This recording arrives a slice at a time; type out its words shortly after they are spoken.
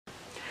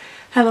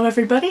Hello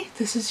everybody,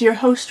 this is your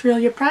host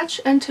Relia Pratch,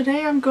 and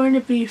today I'm going to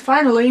be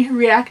finally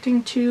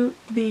reacting to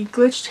the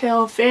Glitch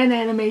Tale fan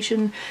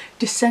animation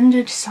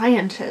Descended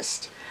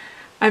Scientist.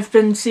 I've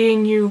been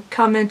seeing you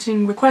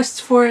commenting requests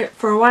for it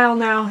for a while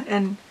now,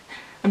 and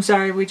I'm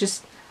sorry we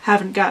just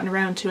haven't gotten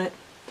around to it.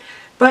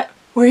 But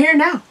we're here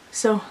now,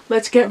 so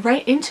let's get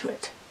right into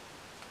it.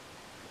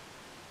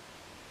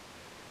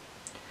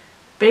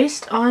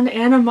 Based on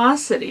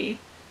animosity.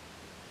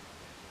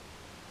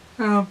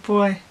 Oh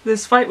boy,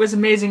 this fight was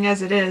amazing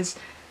as it is.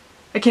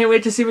 I can't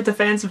wait to see what the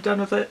fans have done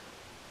with it.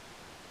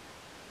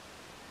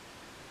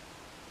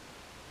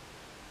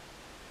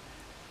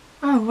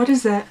 Oh, what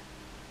is that?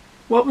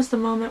 What was the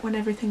moment when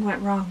everything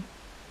went wrong?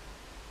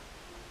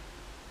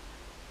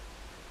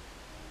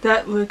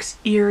 That looks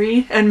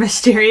eerie and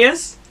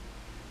mysterious.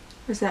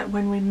 Was that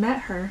when we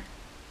met her?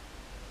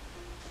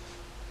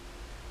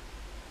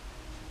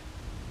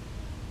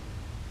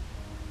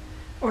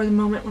 Or the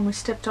moment when we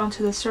stepped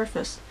onto the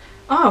surface?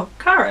 Oh,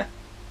 Kara.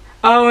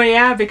 Oh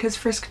yeah, because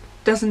Frisk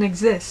doesn't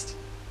exist.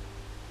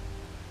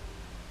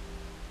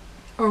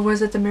 Or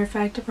was it the mere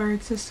fact of our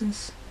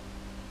existence?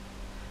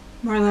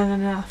 More than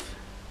enough.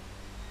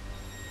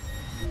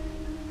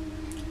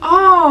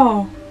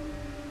 Oh!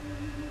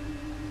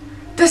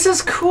 This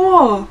is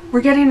cool!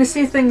 We're getting to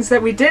see things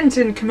that we didn't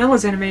in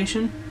Camilla's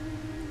animation.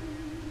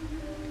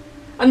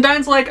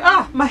 Undyne's like,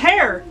 ah, my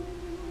hair!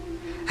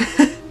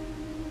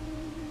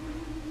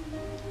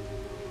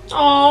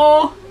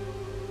 Oh,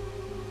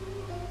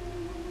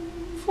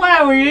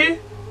 Flowey.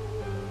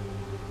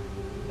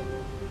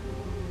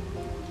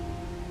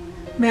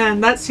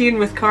 Man, that scene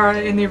with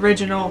Kara in the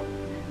original,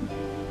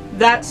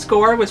 that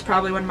score was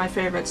probably one of my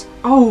favorites.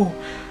 Oh,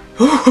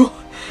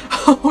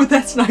 oh,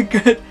 that's not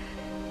good.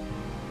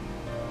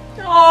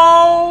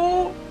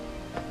 Oh,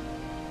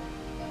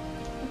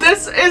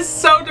 this is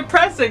so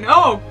depressing.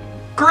 Oh,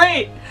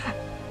 great.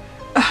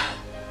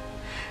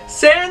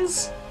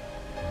 Sans.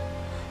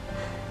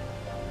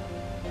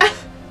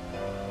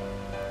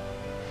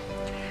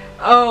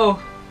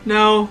 Oh,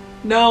 no,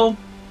 no,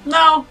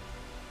 no.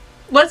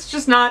 Let's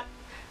just not.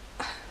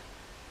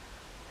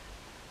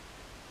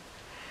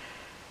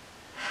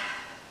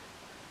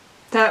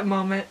 That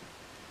moment.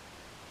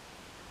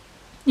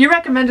 You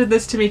recommended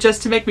this to me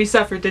just to make me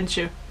suffer, didn't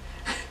you?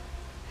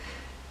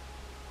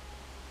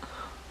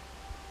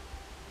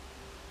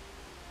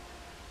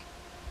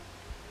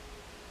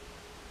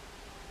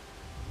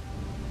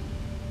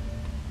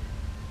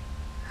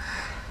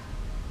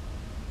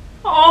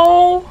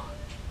 Oh.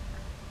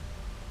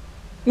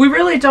 We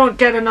really don't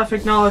get enough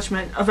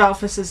acknowledgement of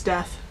Alphys's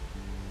death.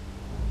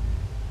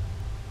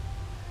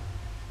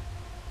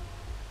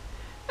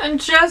 And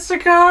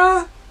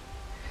Jessica!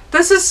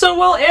 This is so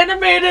well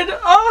animated!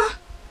 Oh!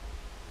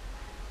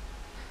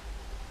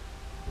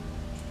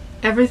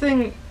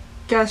 Everything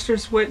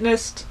Gaster's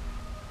witnessed,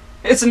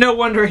 it's no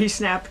wonder he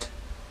snapped.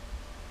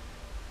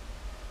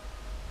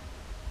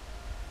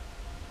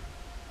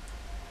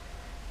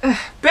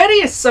 Betty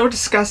is so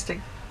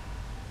disgusting.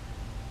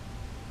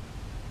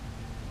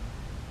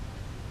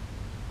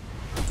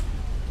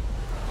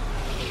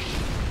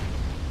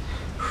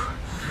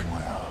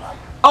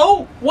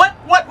 Oh! What?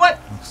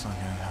 Looks like I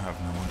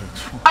have no other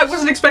choice. I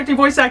wasn't expecting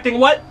voice acting.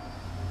 What?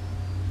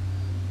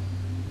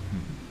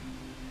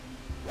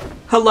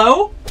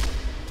 Hello?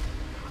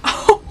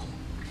 Oh.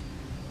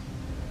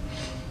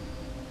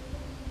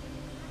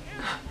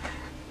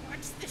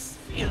 What's this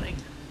feeling?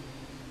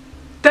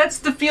 That's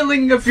the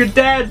feeling of your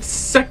dad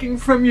sucking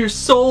from your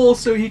soul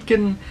so he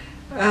can,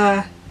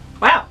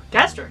 wow,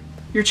 Gaster.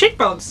 Your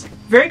cheekbones.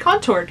 Very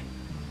contoured.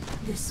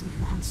 This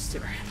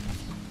monster.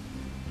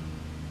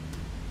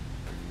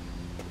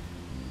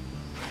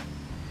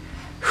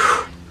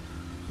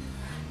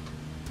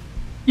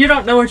 You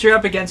don't know what you're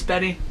up against,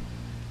 Betty.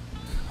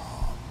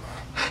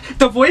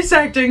 The voice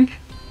acting!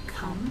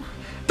 Come.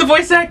 The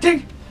voice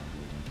acting!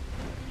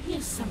 He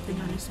has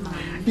something on his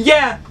mind.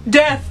 Yeah!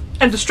 Death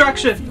and He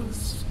destruction!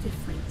 feels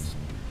different.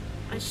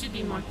 I should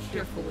be more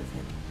careful with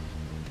him.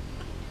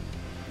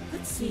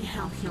 Let's see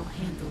how he'll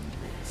handle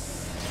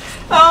this.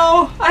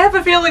 Oh, I have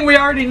a feeling we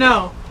already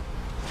know.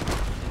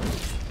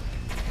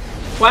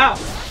 Wow.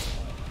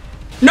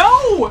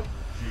 No!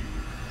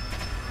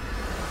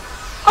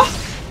 Oh!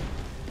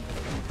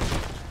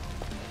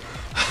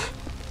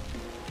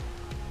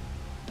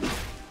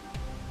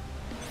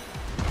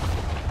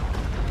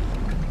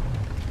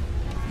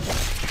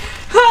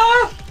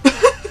 Ah!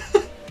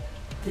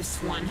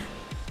 This one,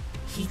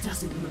 he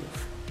doesn't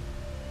move.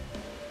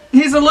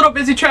 He's a little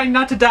busy trying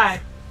not to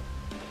die.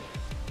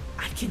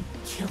 I can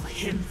kill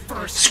him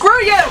first.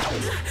 Screw you!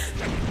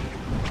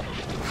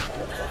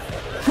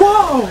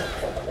 Whoa!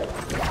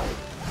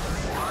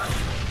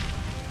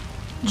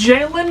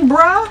 Jalen,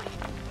 bruh?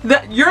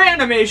 Your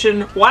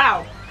animation,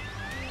 wow.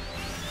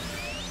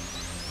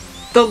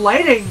 The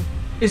lighting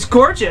is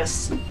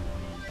gorgeous.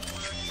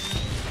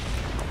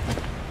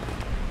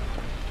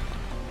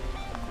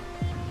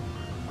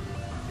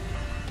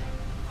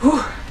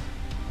 Whew.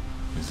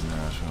 Is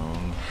that all?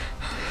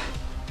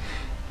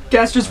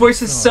 Gaster's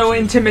voice is so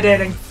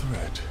intimidating.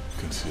 Threat,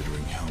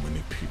 considering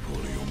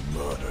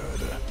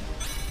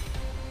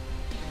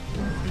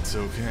It's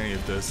okay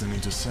if there's a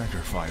need to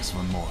sacrifice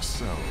one more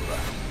soul.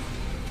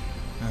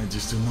 I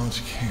just do not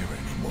care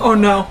anymore. Oh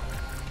no.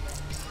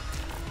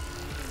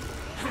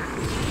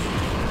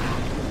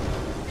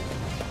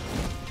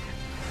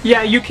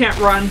 Yeah, you can't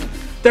run.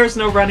 There's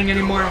no running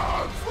anymore.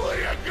 Flee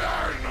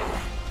again!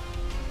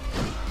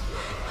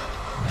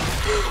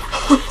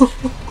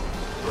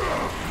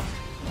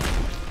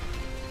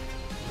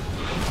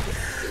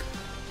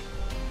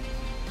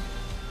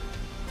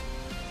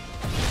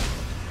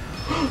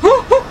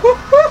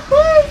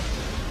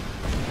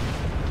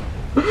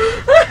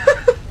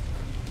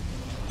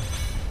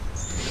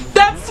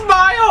 That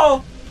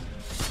smile!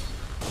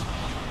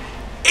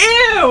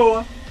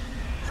 Ew!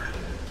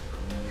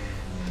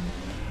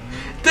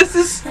 This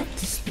is... Let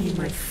this be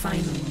my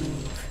final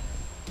move.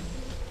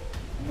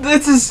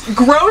 This is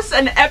gross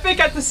and epic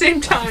at the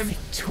same time.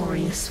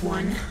 Victorious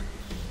one.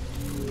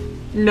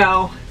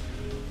 No.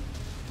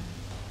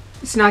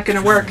 It's not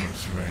gonna work. I'm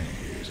afraid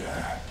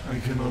I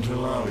cannot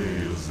allow you to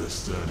use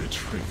this dirty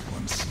trick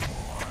once more.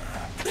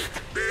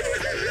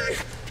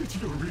 Did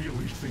you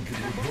really think it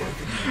would work?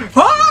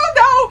 Oh,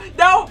 no!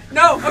 No!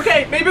 No!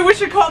 Okay, maybe we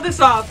should call this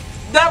off.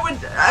 That would...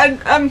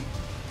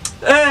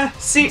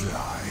 see... Die,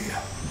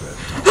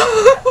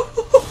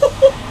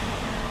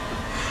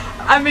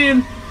 I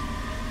mean...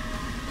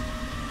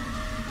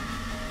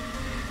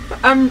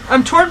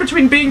 I'm torn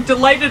between being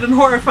delighted and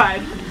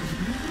horrified.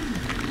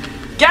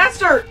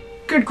 Gaster!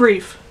 Good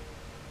grief.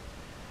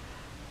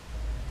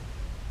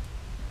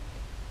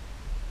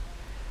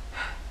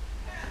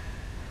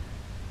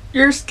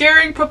 You're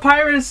scaring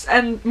Papyrus,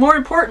 and more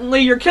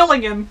importantly, you're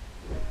killing him.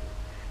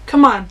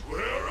 Come on.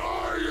 Where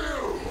are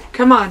you?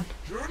 Come on.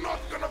 You're not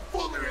gonna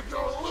fool me with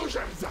your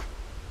illusions!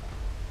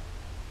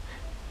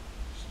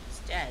 She's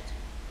dead.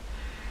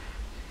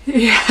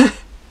 Yeah.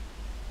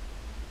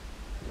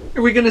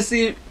 Are we gonna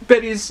see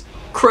Betty's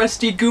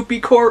crusty,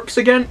 goopy corpse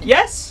again?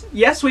 Yes!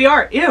 Yes, we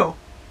are. Ew.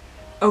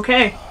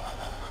 Okay.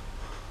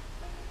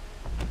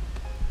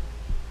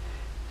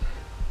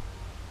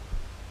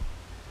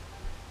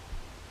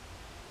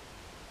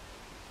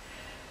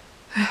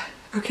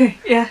 Okay,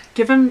 yeah,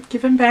 give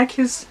him back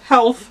his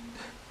health.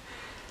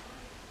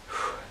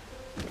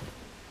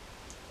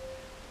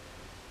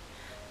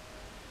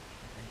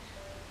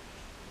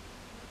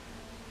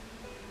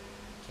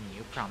 Can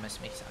you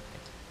promise me something?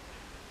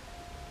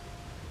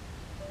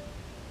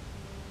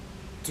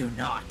 Do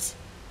not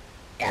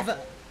ever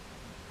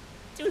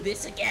do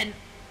this again.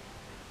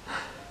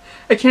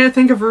 I can't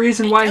think of a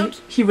reason why don't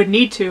he would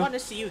need I to. want to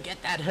see you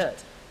get that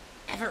hurt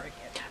ever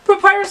again.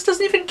 Papyrus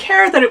doesn't even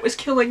care that it was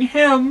killing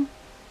him.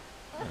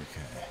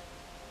 Okay.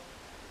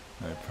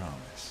 I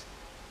promise.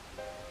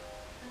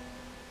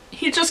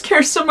 He just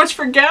cares so much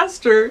for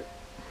Gaster.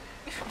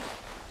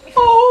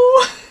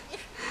 Oh,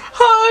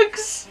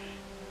 hugs.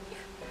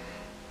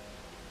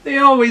 They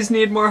always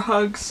need more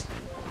hugs.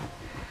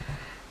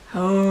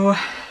 Oh.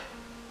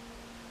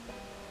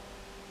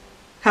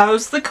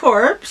 How's the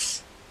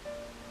corpse?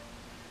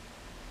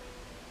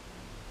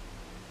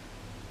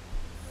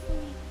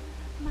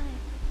 My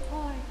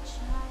poor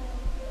child,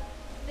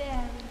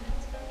 buried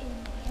in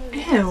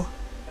hate. Ew.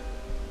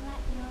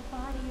 Let your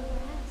body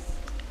rest.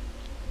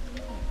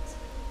 Leave it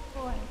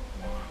for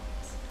that.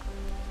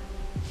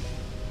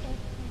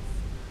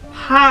 If this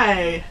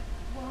Hi.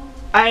 won't,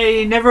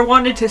 I never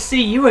wanted to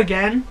see you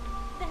again.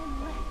 then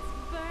let's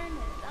burn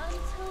it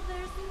until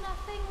there's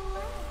nothing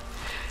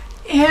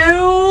left.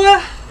 Ew.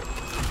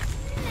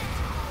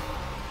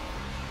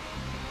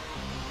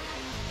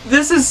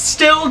 This is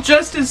still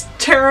just as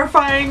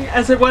terrifying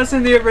as it was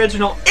in the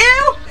original.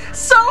 Ew!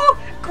 So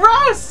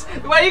gross!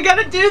 Why you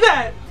gotta do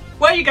that?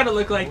 Why you gotta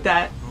look like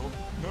that?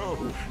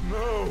 No,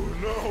 no,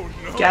 no,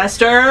 no.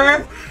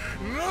 Gaster!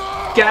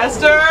 No!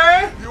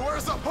 Gaster! You were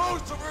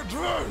supposed to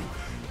return!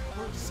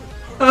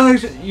 Oh,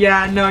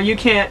 yeah, no, you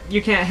can't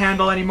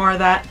handle any more of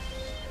that.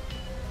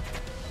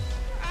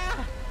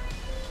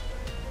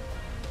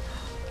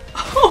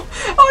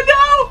 Oh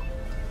no!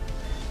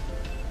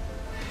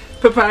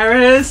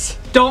 Papyrus,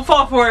 don't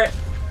fall for it.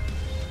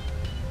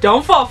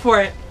 Don't fall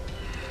for it.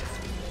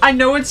 I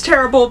know it's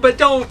terrible, but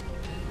don't.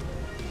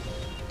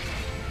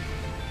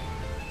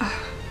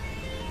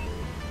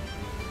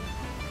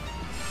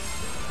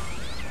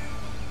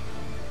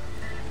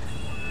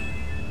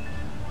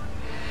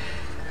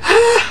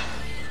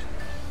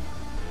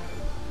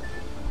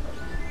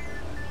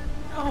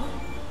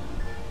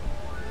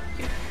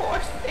 You poor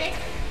thing.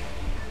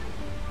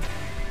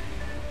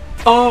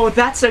 Oh,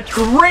 that's a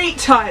great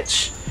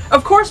touch!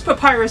 Of course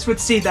Papyrus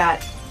would see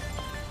that.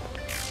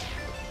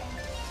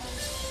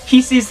 He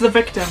sees the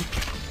victim.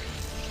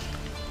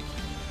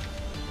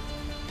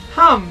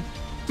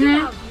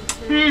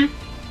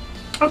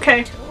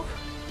 Okay.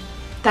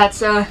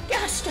 That's,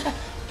 Gaster!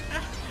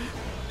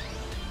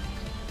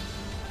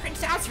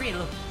 Prince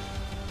Asriel!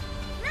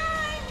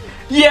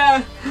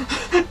 yeah.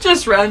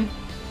 Just run.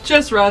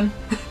 Just run.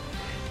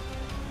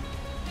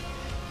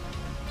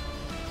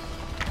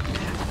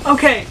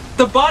 Okay,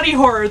 the body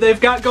horror they've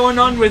got going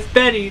on with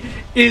Betty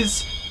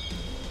is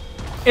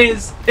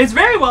is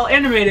very well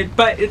animated,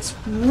 but it's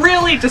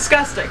really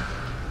disgusting.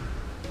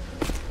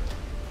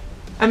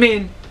 I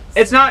mean,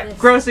 it's not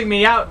grossing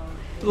me out,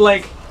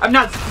 like, I'm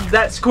not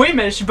that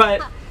squeamish,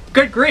 but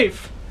good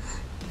grief.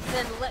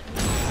 Then let me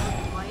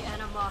show my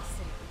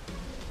animosity.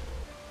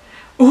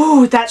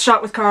 Ooh, that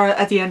shot with Kara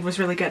at the end was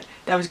really good.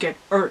 That was good.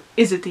 Or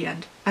is it the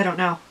end? I don't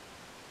know.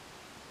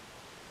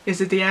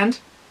 Is it the end?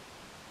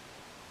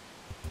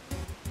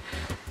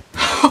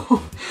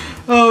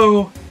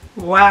 Oh,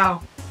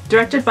 wow.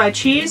 Directed by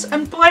Cheese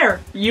and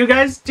Blair. You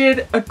guys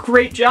did a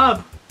great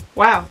job.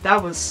 Wow,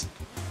 that was...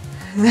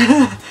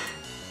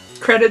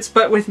 Credits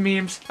but with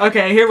memes.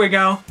 Okay, here we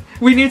go.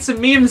 We need some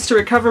memes to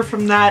recover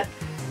from that.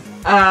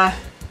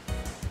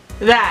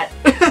 That.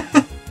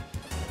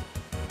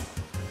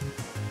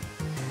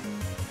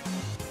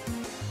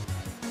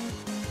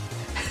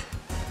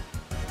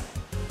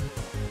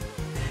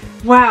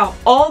 Wow,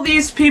 all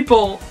these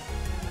people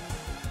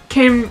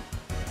came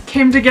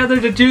together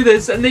to do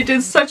this, and they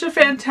did such a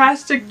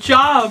fantastic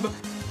job.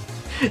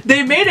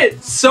 They made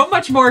it so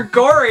much more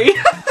gory.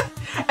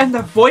 And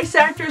the voice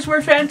actors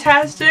were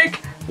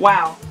fantastic.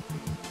 Wow.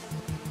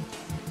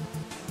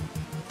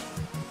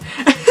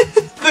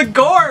 The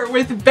gore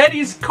with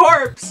Betty's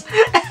corpse.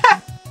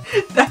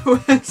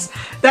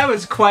 that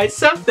was quite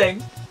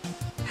something.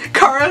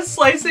 Kara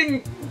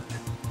slicing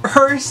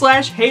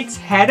her/Hate's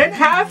head in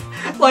half?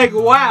 Like,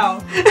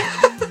 wow.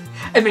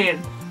 I mean,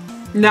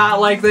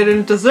 not like they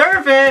didn't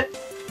deserve it.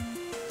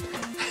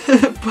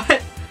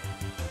 But,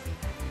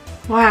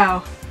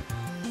 wow.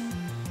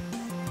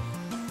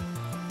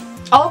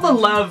 All the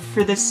love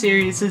for this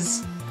series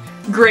is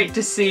great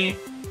to see.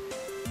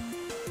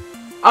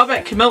 I'll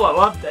bet Camilla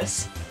loved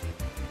this.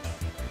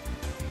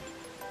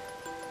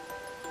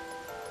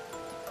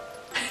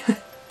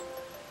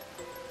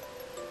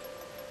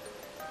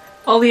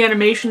 All the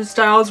animation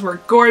styles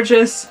were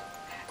gorgeous,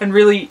 and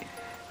really,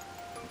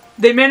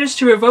 they managed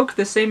to evoke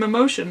the same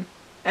emotion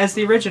as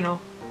the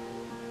original.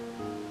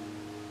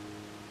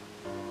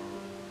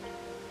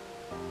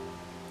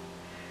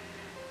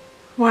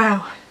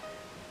 Wow.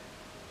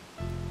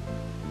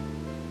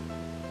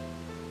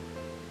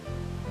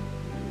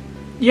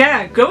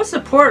 Yeah, go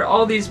support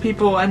all these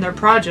people and their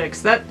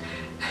projects. That...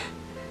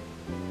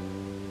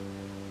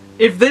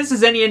 If this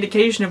is any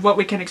indication of what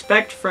we can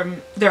expect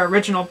from their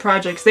original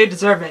projects, they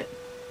deserve it.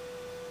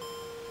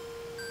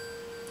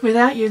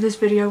 Without you, this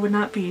video would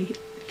not be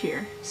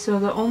here. So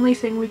the only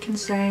thing we can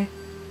say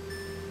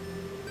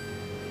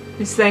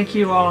is thank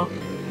you all.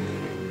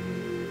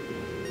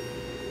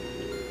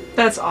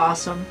 That's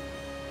awesome.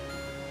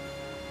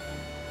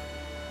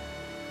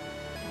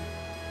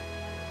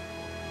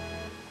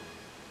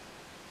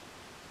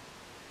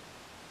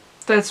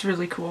 That's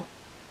really cool.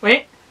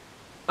 Wait.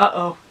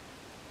 Uh-oh.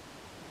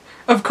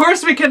 Of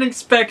course we can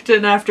expect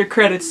an after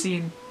credits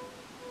scene.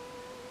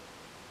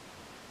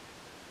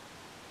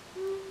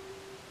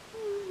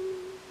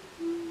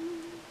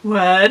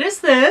 What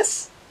is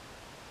this?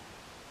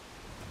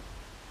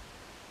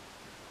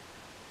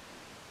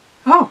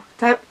 Oh,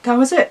 that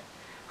was it.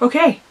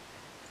 Okay.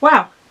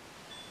 Wow.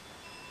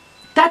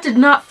 That did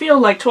not feel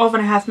like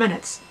 12.5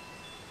 minutes.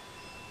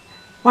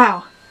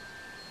 Wow.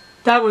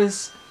 That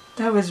was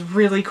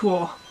really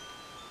cool.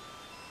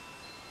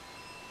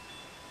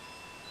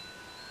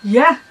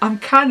 Yeah, I'm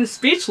kind of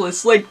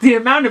speechless. Like, the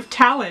amount of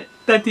talent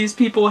that these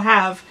people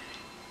have,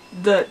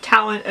 the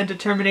talent and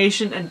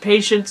determination and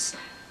patience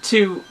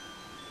to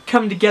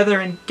come together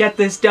and get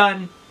this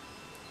done.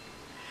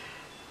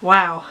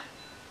 Wow.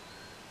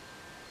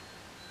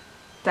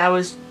 That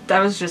was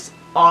just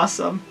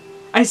awesome.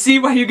 I see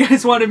why you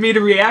guys wanted me to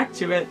react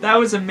to it. That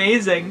was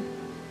amazing.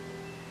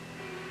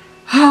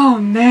 Oh,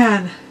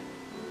 man.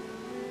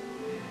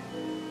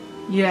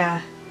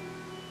 Yeah.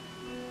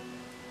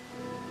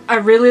 I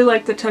really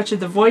liked the touch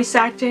of the voice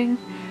acting.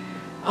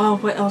 Oh,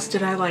 what else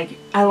did I like?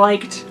 I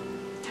liked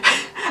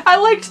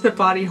the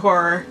body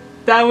horror.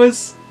 That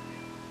was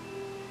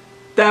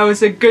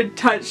a good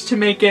touch to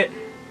make it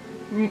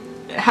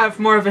have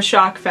more of a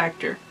shock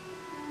factor.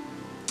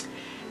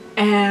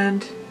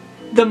 And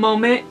the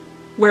moment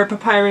where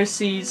Papyrus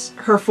sees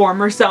her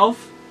former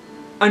self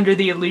under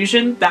the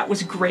illusion, that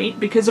was great,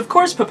 because of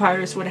course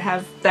Papyrus would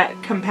have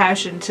that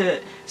compassion to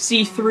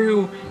see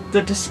through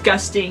the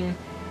disgusting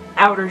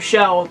outer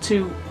shell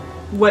to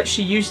what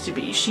she used to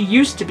be. She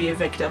used to be a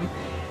victim,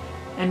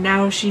 and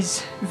now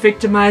she's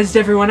victimized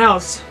everyone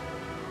else.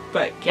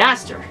 But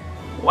Gaster,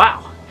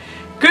 wow.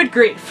 Good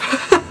grief.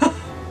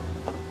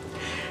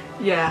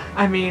 Yeah,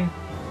 I mean,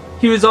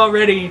 he was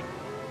already...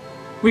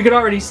 We could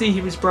already see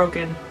he was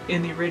broken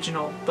in the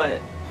original,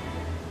 but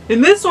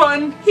in this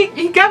one,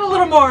 he got a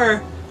little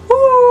more...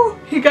 Woo!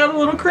 He got a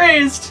little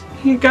crazed.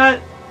 He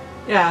got...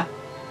 Yeah.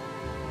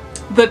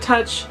 The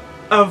touch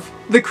of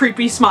the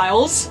creepy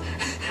smiles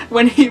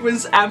when he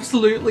was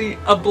absolutely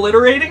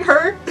obliterating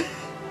her.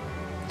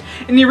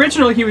 In the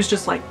original, he was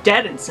just like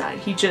dead inside.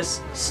 He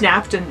just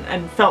snapped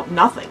and felt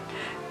nothing.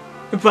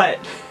 But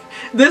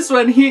this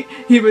one, he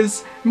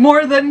was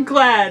more than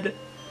glad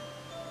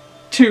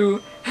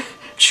to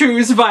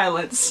choose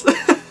violence.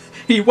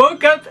 He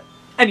woke up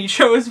and he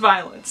chose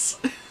violence.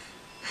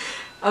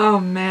 Oh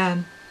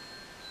man.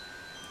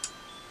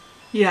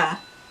 Yeah,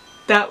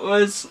 that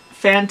was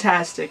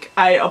fantastic.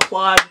 I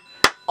applaud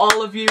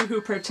all of you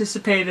who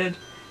participated,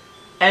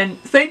 and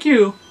thank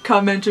you,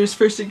 commenters,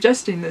 for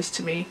suggesting this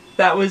to me.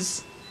 That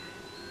was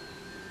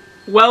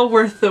well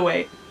worth the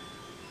wait.